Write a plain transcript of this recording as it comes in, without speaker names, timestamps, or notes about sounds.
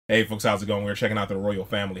Hey folks, how's it going? We're checking out the Royle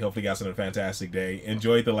family. Hopefully you guys had a fantastic day.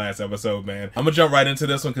 Enjoyed the last episode, man. I'm gonna jump right into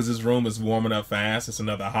this one because this room is warming up fast. It's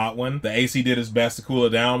another hot one. The AC did its best to cool it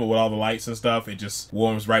down, but with all the lights and stuff, it just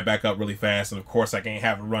warms right back up really fast. And of course, I can't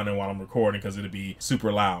have it running while I'm recording because it'd be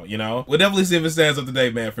super loud, you know? We'll definitely see if it stands up today,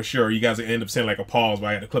 man, for sure. You guys will end up seeing like a pause where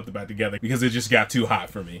I had to clip it back together because it just got too hot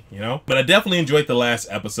for me, you know? But I definitely enjoyed the last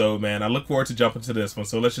episode, man. I look forward to jumping to this one.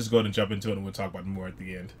 So let's just go ahead and jump into it and we'll talk about it more at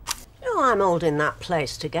the end. Oh, I'm holding that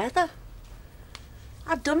place together.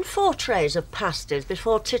 I'd done 4 trays of pasties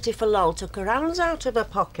before Titty for Lol took her hands out of her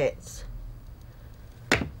pockets.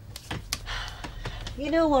 You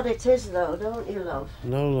know what it is, though, don't you, love?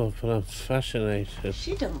 No, love, but I'm fascinated.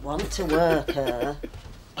 She don't want to work, her.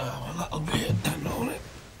 Oh, well, that'll be it then, won't it?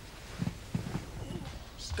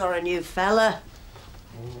 She's got a new fella.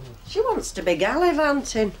 She wants to be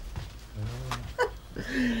gallivanting.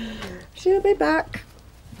 She'll be back.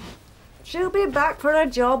 She'll be back for a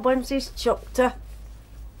job once he's chucked her.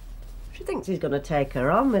 She thinks he's going to take her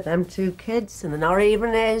on with them 2 kids, and they're not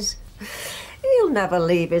even his. He'll never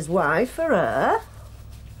leave his wife for her.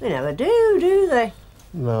 They never do they?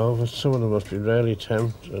 No, but some of them must be really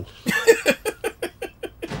tempted.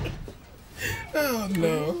 Oh,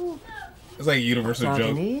 no. It's like a universal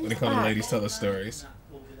joke when they come to ladies tell us stories.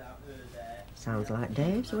 Sounds like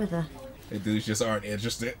Dave's with her. The dudes just aren't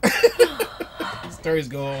interested. Stories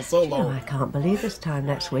go on so long. Oh, I can't believe this time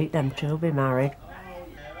next week them 2 will be married.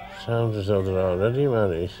 Sounds as though they're already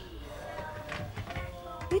married.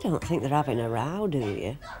 You don't think they're having a row, do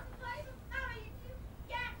you?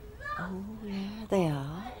 Oh, yeah, they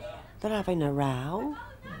are. They're having a row.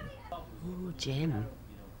 Oh, Jim.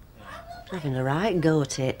 Having a right go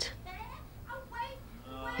at it.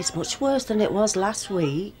 It's much worse than it was last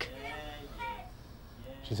week.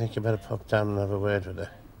 Do you think you better pop down and have a word with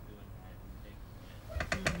her?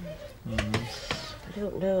 I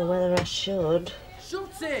don't know whether I should.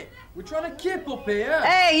 Shut it! We're trying to keep up here.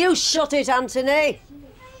 Hey, you shut it, Anthony!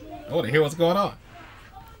 I want to hear what's going on.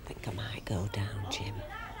 I think I might go down, Jim.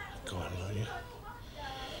 Go on, will you?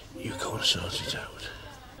 You go and sort it out.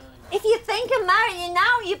 If you think I'm marrying you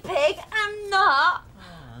now, you pig, I'm not.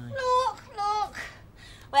 Look.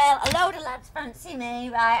 Well, a load of lads fancy me,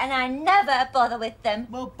 right, and I never bother with them.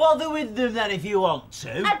 Well, bother with them then if you want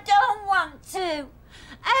to. I don't want to.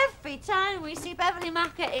 Every time we see Beverly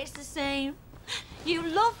Macker, it's the same. You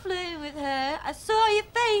love flirting with her. I saw your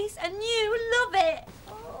face and you love it.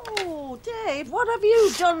 Oh, Dave, what have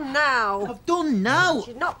you done now? I've done now.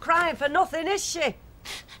 She's not crying for nothing, is she?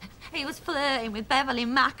 He was flirting with Beverly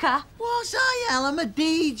Macker. What's I, Al? I'm a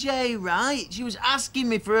DJ, right? She was asking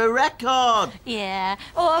me for a record. Yeah,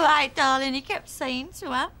 all right, darling, he kept saying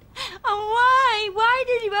to her. And why? Why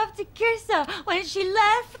did you have to kiss her when she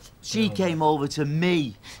left? She came over to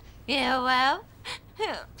me. Yeah, well,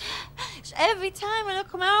 every time when I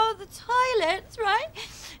come out of the toilet, right,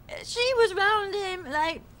 she was round him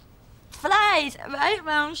like flies, right,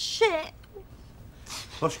 round shit.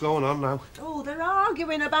 What's going on now? Oh, they're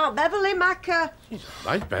arguing about Beverly Macker. She's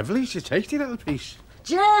right, Beverly. She's a tasty little piece.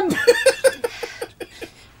 Jim!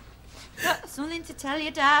 Got something to tell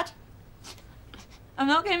you, Dad. I'm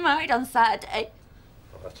not getting married on Saturday.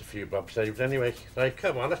 Well, that's a few bob saved anyway. Right,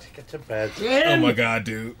 come on, let's get to bed. Oh my God,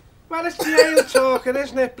 dude. Well, it's the ale talking,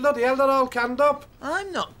 isn't it? Bloody hell, they're all canned up.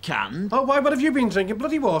 I'm not canned. Oh, why, what have you been drinking?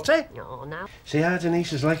 Bloody water? No, now. See, our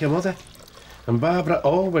Denise is like a mother. And Barbara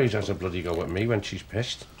always has a bloody go at me when she's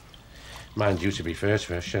pissed. Mind you, to be fair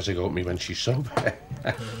to her, she has a go at me when she's sober.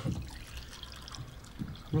 I'm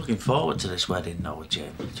looking forward to this wedding now,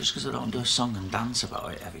 Jim. Just because I don't do a song and dance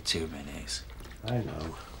about it every 2 minutes. I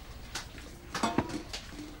know.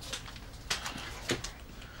 Is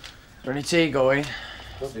there any tea going?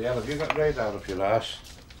 Bloody hell, have you got radar up your arse?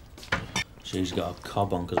 She's got a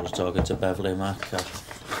cob on because I was talking to Beverly Macker.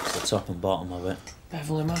 It's the top and bottom of it.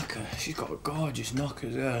 Beverly Macker, she's got a gorgeous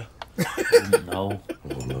knockers there. No.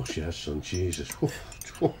 Oh, no, she has, son. Jesus.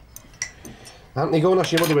 Anthony, go and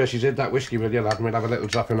ask your mother where she's hid that whiskey with you, lad, and we'll have a little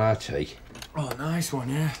drop in our tea. Oh, nice one,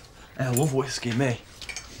 yeah. I love whiskey, me.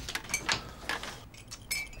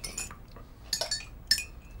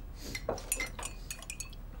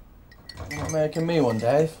 You're not making me one,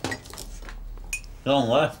 Dave. Don't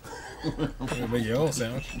laugh. You make your own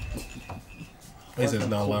sandwich. He says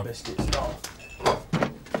no love. Biscuits, no.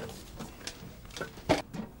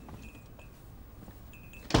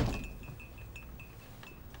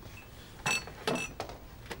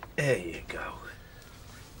 There you go.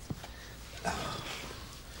 Oh.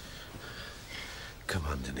 Come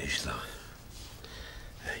on, Denise, though.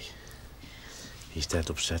 Hey, he's dead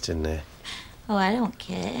upset in there. Oh, I don't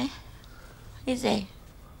care. Is he?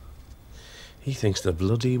 He thinks the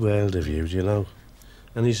bloody world of you, do you know?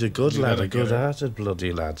 And he's a good lad, a good-hearted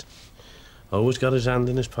bloody lad. Always got his hand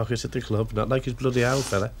in his pocket at the club, not like his bloody old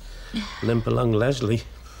fella. Limp along Leslie.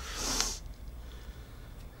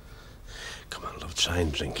 Come on, love, try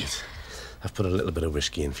and drink it. I've put a little bit of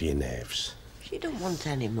whiskey in for your nerves. She don't want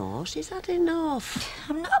any more. She's had enough.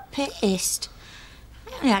 I'm not pissed.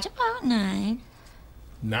 I only had about 9.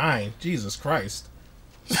 9? Jesus Christ.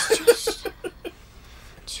 It's just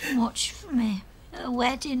too much for me. A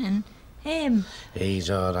wedding and him. He's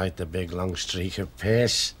all right, the big long streak of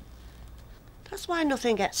piss. That's why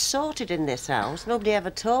nothing gets sorted in this house. Nobody ever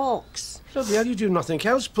talks. Bloody hell, you do nothing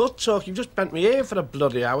else but talk. You've just bent me ear for a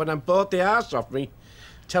bloody hour and then bought the arse off me,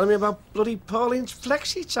 telling me about bloody Pauline's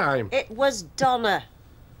flexi time. It was Donna.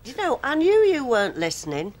 You know, I knew you weren't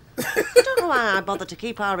listening. I don't know why I bothered to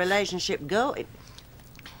keep our relationship going.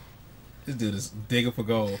 This dude is digging for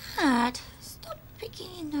gold. Dad, stop picking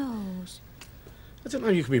your nose. I don't know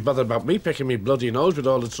you can be bothered about me picking me bloody nose with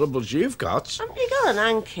all the troubles you've got. Haven't you got an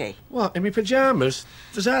hanky? What, in me pyjamas?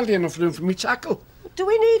 There's hardly enough room for me tackle. Do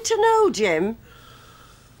we need to know, Jim?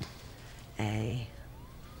 Hey.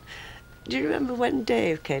 Do you remember when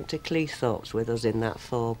Dave came to Cleethorpes with us in that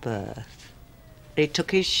 4-berth? He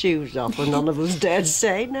took his shoes off and none of us dared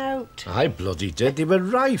say no. I bloody did. They were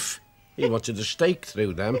rife. He wanted a stake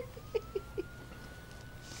through them.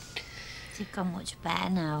 They've gone much better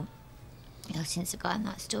now. You know, since I got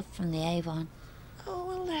that stuff from the Avon. Oh,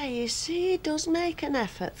 well, there you see. He does make an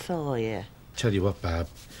effort for you. Tell you what, Barb.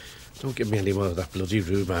 Don't give me any more of that bloody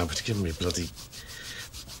rhubarb. It's giving me bloody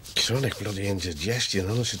chronic bloody indigestion.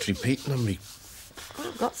 Unless it's repeating on me. Well,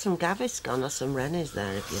 I've got some Gaviscon or some Rennies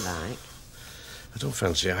there, if you like. I don't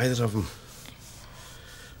fancy either of them.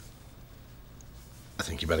 I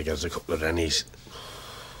think you better get us a couple of Rennies.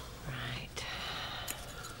 Right.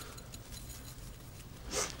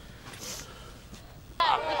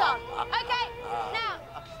 Okay, now,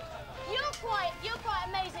 you're quite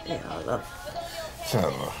amazing. Yeah, look.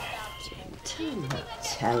 Oh, Turn that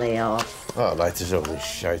telly off. all right, there's only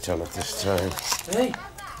shite on at this time. Hey,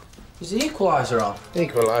 is the equaliser on?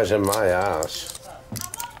 Equaliser my arse.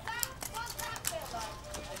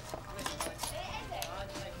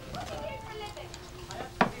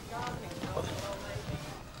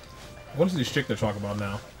 What is this chick they're talking about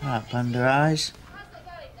now? Right, panda eyes.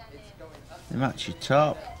 They match your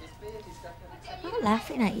top. I'm not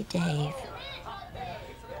laughing at you, Dave.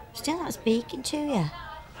 Still not speaking to you.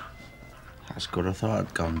 That's good, I thought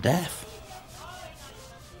I'd gone deaf.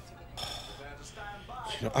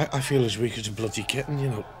 You know, I feel as weak as a bloody kitten, you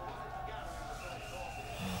know.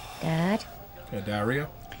 Dad, Yeah, diarrhea?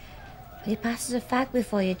 will you pass us a fag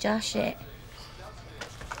before you josh it?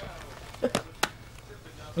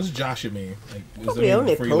 What does Josh it mean? Like, is Probably it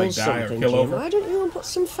only before you like pull die or something, kill Jim. over? Why don't you put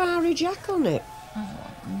some fiery jack on it?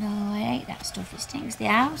 No, I hate that stuff. It stinks the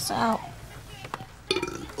house out.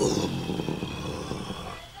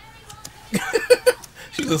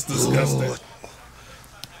 She looks disgusting.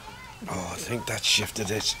 Oh, I think that shifted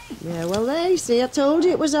it. Yeah, well, there you see. I told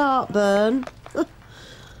you it was heartburn.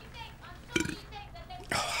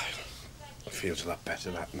 Feels a lot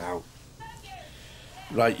better, that now.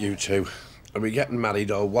 Right, you two. Are we getting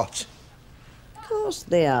married or what? Of course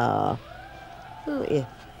they are. Aren't you?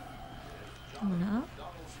 Oh, no.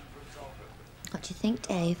 What do you think,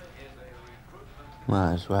 Dave?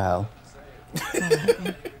 Might as well. All right,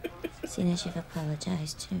 then. Seeing as you've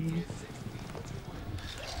apologised to me.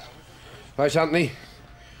 Right, Anthony.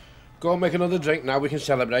 Go and make another drink now, we can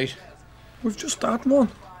celebrate. We've just had one.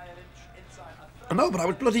 I know, but I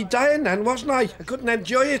was bloody dying then, wasn't I? I couldn't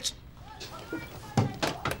enjoy it.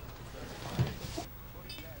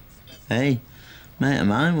 Hey, mate of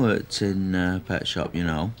mine worked in a pet shop, you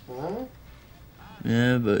know. Oh,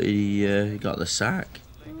 Yeah, but he got the sack.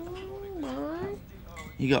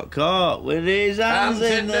 He got caught with his hands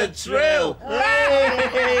in the trill.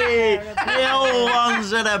 Hey, the old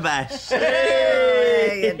ones are the best.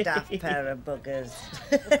 hey, you daft pair of buggers.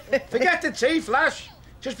 Forget the tea, Flash.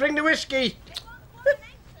 Just bring the whiskey.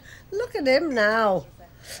 Look at him now.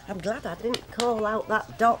 I'm glad I didn't call out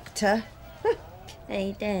that doctor.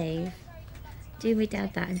 Hey, Dave. Do me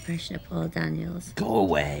dad that impression of Paul Daniels. Go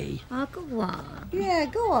away. Oh, go on. Yeah,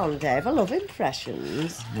 go on, Dave. I love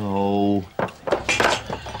impressions. No.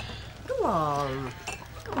 Go on.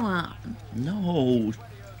 Go on. No.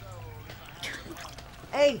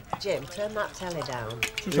 Hey, Jim, turn that telly down.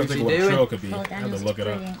 I'm trying to think he of what a doing? show could be. Paul I have Daniels to look is it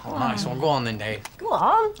up. brilliant. Go Oh, on. nice one. Go on then, Dave. Go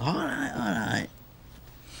on. All right.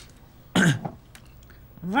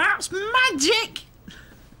 That's magic!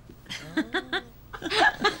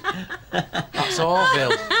 That's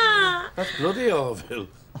Orville. That's bloody Orville.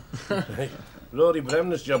 Hey, Rory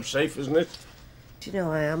Bremner's job's safe, isn't it? Do you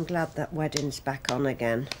know, I am glad that wedding's back on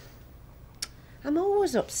again. I'm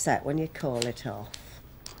always upset when you call it off.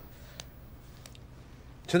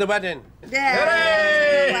 To the wedding.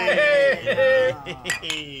 Hooray!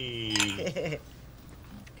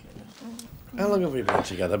 How long have we been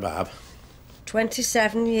together, Barb?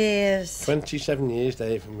 27 years. 27 years,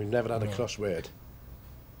 Dave, and we've never had a crossword.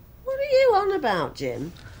 What are you on about,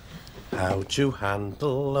 Jim? How to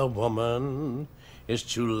handle a woman is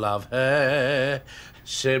to love her,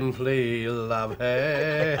 simply love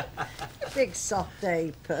her. Big soft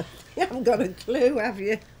ape. You haven't got a clue, have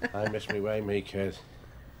you? I miss me way, me kid.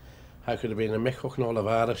 How could have been a Mick Hook and all of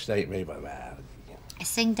our estate, me? But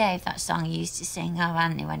Sing Dave that song he used to sing, oh,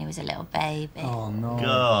 Anthony, when he was a little baby. Oh, no.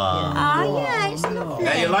 God. Oh, yeah, it's lovely.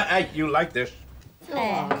 hey, you like this? Come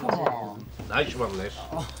on. Nice one, this.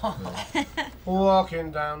 Walking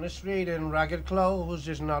down the street in ragged clothes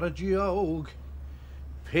is not a joke.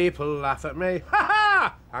 People laugh at me, ha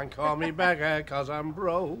ha, and call me beggar 'cause I'm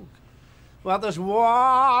broke. Well, there's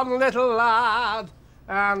one little lad,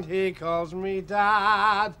 and he calls me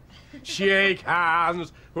dad. Shake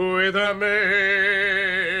hands with a millionaire.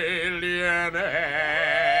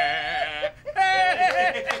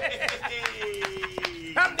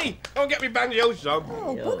 Anthony, go and get me banjo song.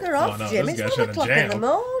 Oh, bugger off, no, Jim. this It's guy 1 should have o'clock in the jammed.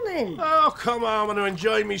 morning. Oh, come on, I want to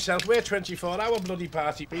enjoy myself. We're 24-hour bloody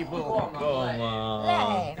party people. Come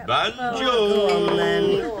on. Go Banjo. on,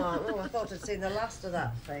 then. Go on. Oh, I thought I'd seen the last of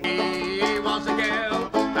that thing. He was a girl,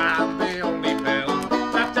 and the only pill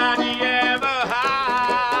that Daddy ever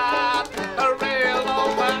had. A real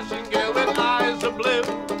old-fashioned girl with eyes of blue.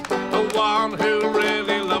 The one who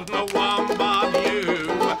really loved no one but you.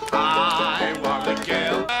 I want a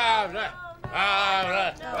girl.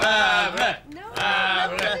 No,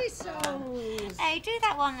 lovely songs. Hey, do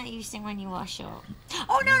that one that you sing when you wash up.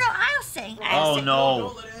 Oh, no, I'll sing. Oh,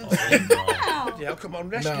 no. Yeah, come on,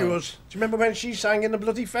 rescue us. Do you remember when she sang in the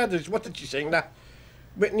Bloody Feathers? What did she sing? That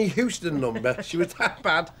Whitney Houston number. She was that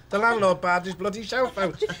bad. The landlord barred his bloody self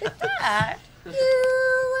out. You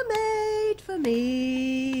were made for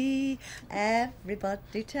me.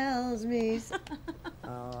 Everybody tells me.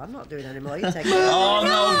 Oh, I'm not doing any more. You take it. Oh,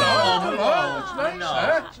 no. It's nice,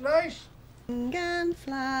 huh? It's nice. And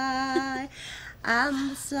fly,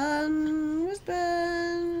 and the sun was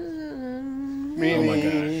burning. Oh my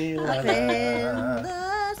gosh. Up in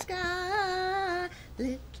the sky,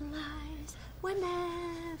 little eyes were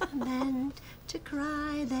never meant to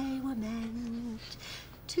cry. They were meant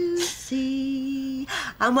to see.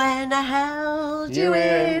 And when I held you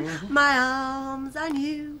in my arms, I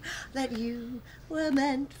knew that you were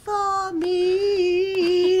meant for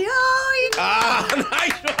me. Oh, you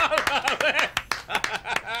Nice one.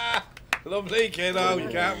 Lovely kid. Oh, you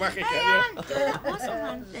can't whack it, can you? That wasn't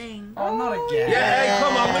one thing. Oh, not again. Yeah, hey,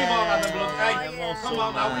 come on, we've all had the blood. Hey, come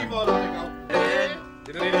on now, we've all had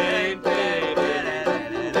to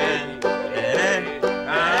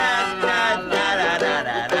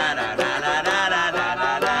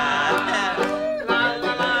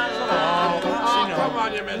Come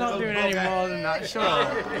on, you We're not doing any more than that. Shut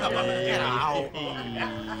up.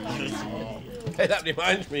 Hey, that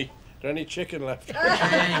reminds me. Is there any chicken left?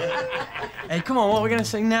 Hey, come on, what are we going to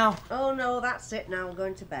sing now? Oh no, that's it now. I'm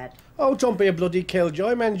going to bed. Oh, don't be a bloody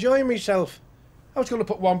killjoy. I'm enjoying myself. I was going to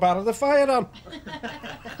put one bar of the fire on.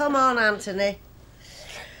 Come on, Anthony.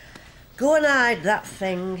 Go and hide that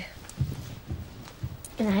thing.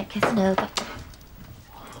 Good night, Casanova.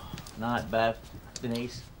 Night, Bev.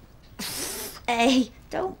 Denise. Hey,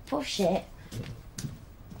 don't push it.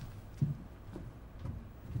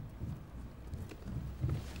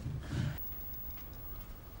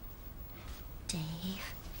 Dave,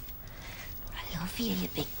 I love you, you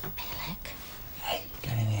big pillock. Hey,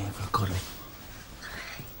 get in here for a cuddle.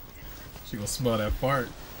 She gonna smell that fart.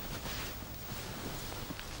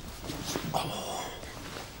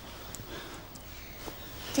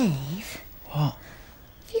 Dave, What?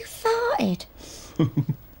 have you farted?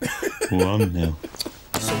 One now.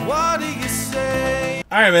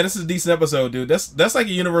 All right, man, this is a decent episode, dude. That's like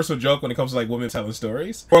a universal joke when it comes to like women telling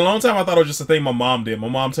stories. For a long time, I thought it was just a thing my mom did. My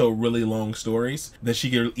mom told really long stories that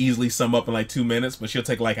she could easily sum up in like 2 minutes, but she'll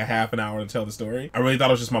take like a half an hour to tell the story. I really thought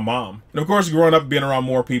it was just my mom. And of course, growing up, being around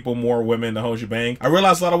more people, more women, the whole shebang, I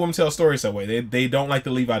realized a lot of women tell stories that way. They don't like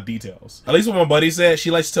to leave out details. At least what my buddy said,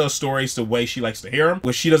 she likes to tell stories the way she likes to hear them,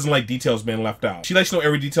 but she doesn't like details being left out. She likes to know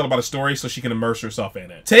every detail about a story so she can immerse herself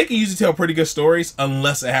in it. Tay can usually tell pretty good stories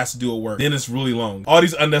unless it has to do with work. Then it's really long. All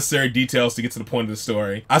these unnecessary details to get to the point of the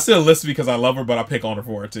story. I still listen because I love her, but I pick on her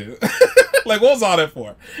for it too. Like, what was all that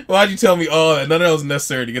for? Why'd you tell me all that? None of that was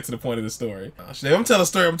necessary to get to the point of the story. If I'm telling a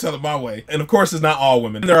story, I'm telling it my way. And of course, it's not all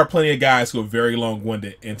women. There are plenty of guys who are very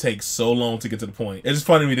long-winded and take so long to get to the point. It's just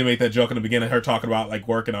funny to me to make that joke in the beginning, her talking about like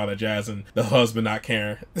work and all that jazz and the husband not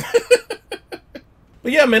caring.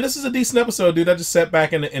 But yeah, man, this is a decent episode, dude. I just sat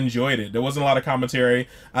back and enjoyed it. There wasn't a lot of commentary.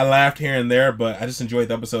 I laughed here and there, but I just enjoyed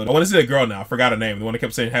the episode. I want to see that girl now. I forgot her name. The one that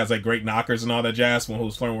kept saying has like great knockers and all that jazz, one who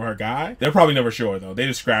was flirting with her guy. They're probably never sure, though. They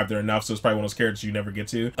described her enough, so it's probably one of those characters you never get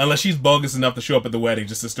to. Unless she's bogus enough to show up at the wedding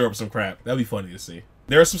just to stir up some crap. That'd be funny to see.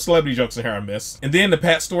 There are some celebrity jokes in here I missed. And then the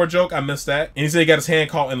pet store joke, I missed that. And he said he got his hand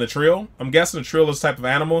caught in the trill. I'm guessing the trill is a type of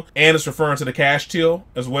animal. And it's referring to the cash till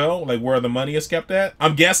as well, like where the money is kept at.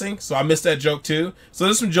 I'm guessing, so I missed that joke too. So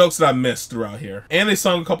there's some jokes that I missed throughout here. And they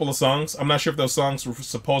sung a couple of songs. I'm not sure if those songs were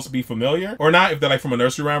supposed to be familiar or not, if they're like from a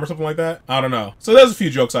nursery rhyme or something like that. I don't know. So there's a few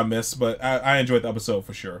jokes I missed, but I enjoyed the episode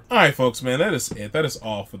for sure. All right, folks, man, that is it. That is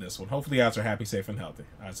all for this one. Hopefully you guys are happy, safe, and healthy.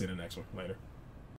 I'll see you in the next one. Later.